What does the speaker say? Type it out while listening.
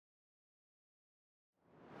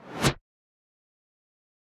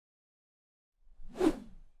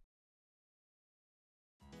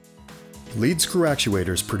Leadscrew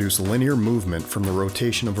actuators produce linear movement from the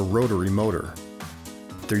rotation of a rotary motor.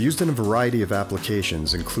 They're used in a variety of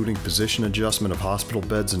applications, including position adjustment of hospital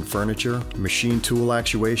beds and furniture, machine tool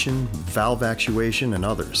actuation, valve actuation, and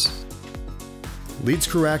others.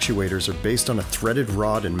 Leadscrew actuators are based on a threaded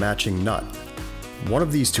rod and matching nut. One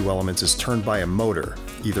of these two elements is turned by a motor,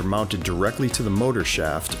 either mounted directly to the motor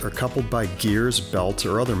shaft or coupled by gears, belt,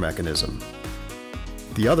 or other mechanism.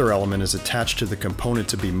 The other element is attached to the component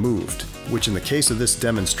to be moved, which in the case of this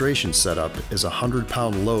demonstration setup is a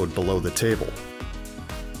 100-pound load below the table.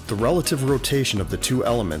 The relative rotation of the two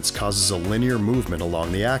elements causes a linear movement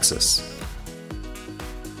along the axis.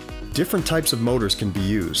 Different types of motors can be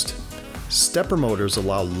used. Stepper motors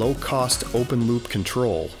allow low-cost open-loop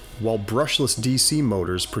control, while brushless DC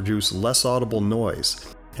motors produce less audible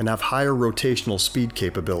noise and have higher rotational speed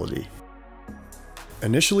capability.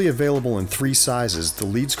 Initially available in 3 sizes, the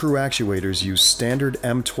Leadscrew actuators use standard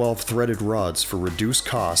M12 threaded rods for reduced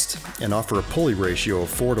cost and offer a pulley ratio of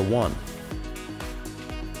 4:1.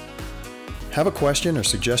 Have a question or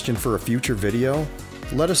suggestion for a future video?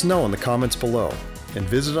 Let us know in the comments below, and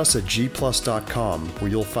visit us at gplus.com, where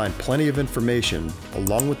you'll find plenty of information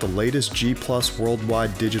along with the latest G+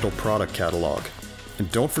 worldwide digital product catalog.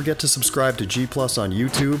 And don't forget to subscribe to G+ on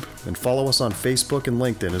YouTube and follow us on Facebook and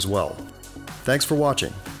LinkedIn as well. Thanks for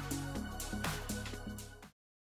watching.